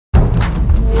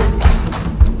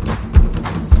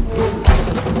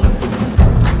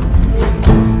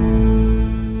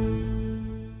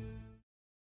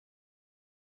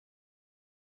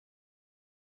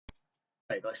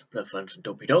Right guys, the Fenns and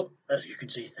Dopey Dog, as you can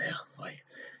see there. Right.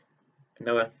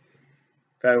 Another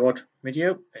ferro rod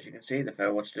video. As you can see, the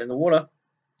ferro rod's still in the water.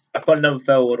 I've got another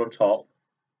ferro rod on top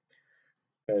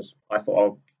because I thought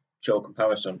I'll show a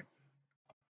comparison,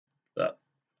 but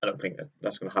I don't think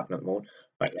that's going to happen at the moment.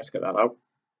 Right, let's get that out.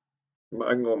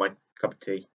 I can go on my cup of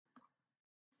tea.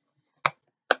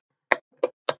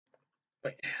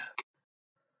 Right.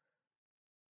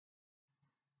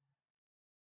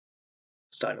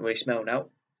 Starting to really smell now.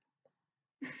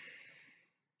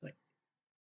 Right.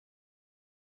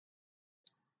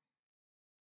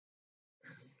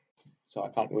 So I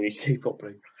can't really see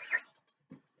properly.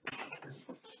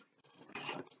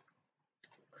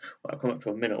 I've come up to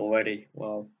a minute already.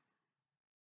 Wow.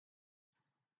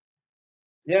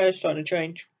 Yeah, it's starting to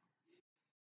change.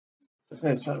 It's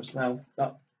starting to smell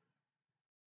that.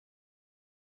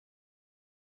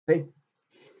 See?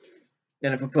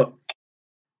 Then if I put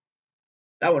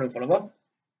that one in front of her,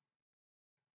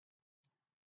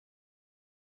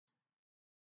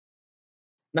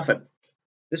 nothing.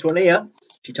 This one here,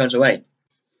 she turns away.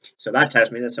 So that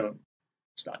tells me there's some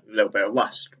a little bit of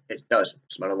rust. It does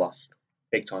smell of rust,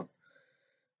 big time.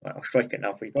 Right, I'll strike it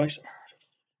now for you guys.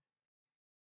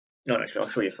 No, actually, I'll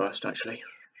show you first. Actually,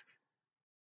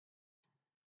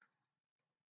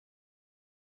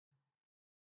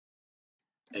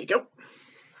 there you go.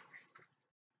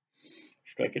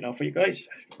 Strike it now for you guys.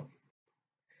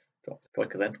 Drop the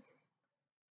striker then.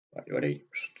 Right, you ready?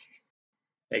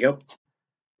 There you go.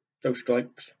 Still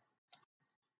strikes.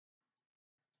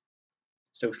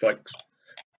 Still strikes.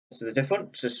 This is the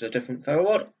difference. This is a different ferro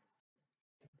rod.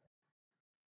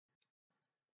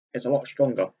 It's a lot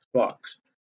stronger sparks.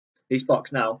 These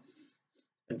sparks now,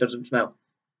 it doesn't smell.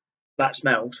 That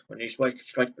smells when you strike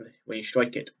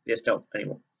it. This don't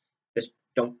anymore. This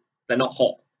don't. They're not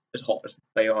hot as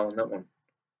they are on that one.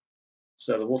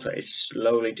 So the water is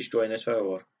slowly destroying this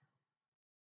ferro rod.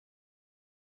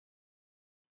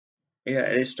 Yeah,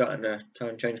 it is starting to turn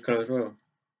and change colour as well.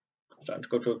 It's starting to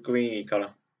go to a greeny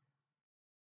colour.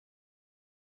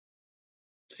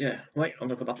 So yeah, right, I'm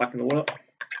going to put that back in the water.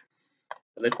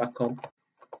 The lid back on.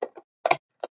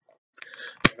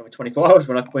 Another 24 hours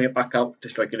when I bring it back out to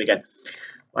strike it again.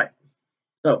 Right,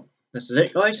 so this is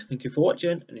it guys. Thank you for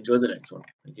watching and enjoy the next one.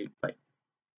 Thank you, bye.